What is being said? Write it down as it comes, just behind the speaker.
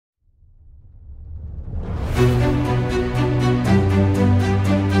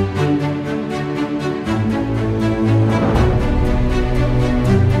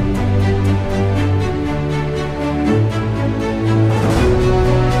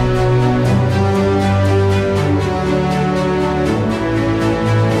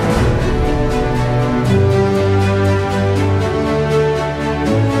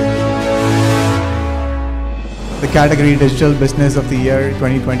The category Digital Business of the Year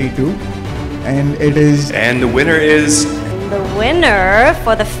 2022, and it is... And the winner is... The winner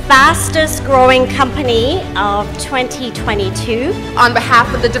for the fastest growing company of 2022. On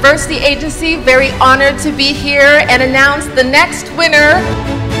behalf of the Diversity Agency, very honored to be here and announce the next winner.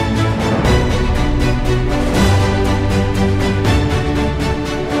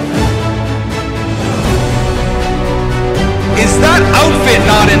 Is that outfit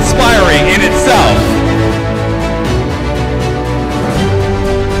not inspiring in itself?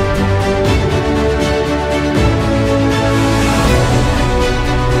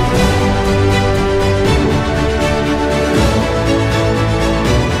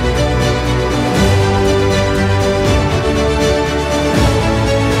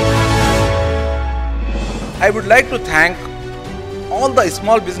 I would like to thank all the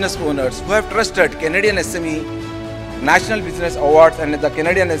small business owners who have trusted Canadian SME National Business Awards and the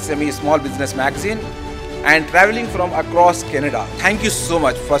Canadian SME Small Business Magazine and traveling from across Canada. Thank you so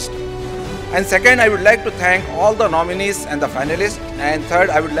much, first. And second, I would like to thank all the nominees and the finalists. And third,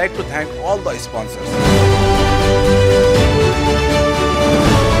 I would like to thank all the sponsors.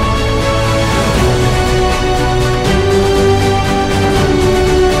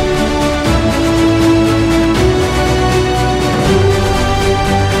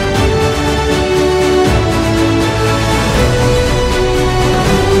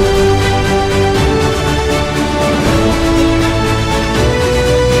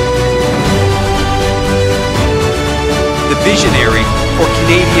 Visionary for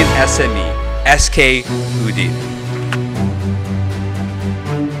Canadian SME, SK Udin.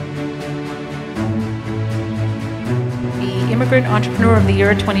 The Immigrant Entrepreneur of the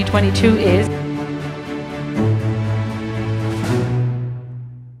Year 2022 is